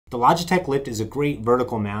The Logitech Lift is a great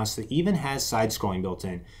vertical mouse that even has side scrolling built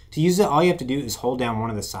in. To use it, all you have to do is hold down one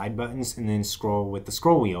of the side buttons and then scroll with the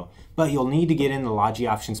scroll wheel. But you'll need to get in the Logi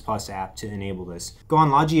Options Plus app to enable this. Go on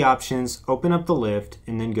Logi Options, open up the Lift,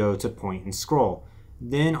 and then go to Point and Scroll.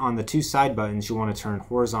 Then on the two side buttons, you want to turn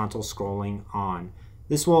horizontal scrolling on.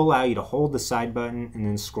 This will allow you to hold the side button and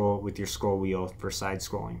then scroll with your scroll wheel for side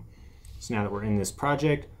scrolling. So now that we're in this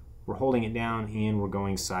project, we're holding it down and we're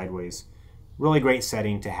going sideways. Really great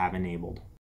setting to have enabled.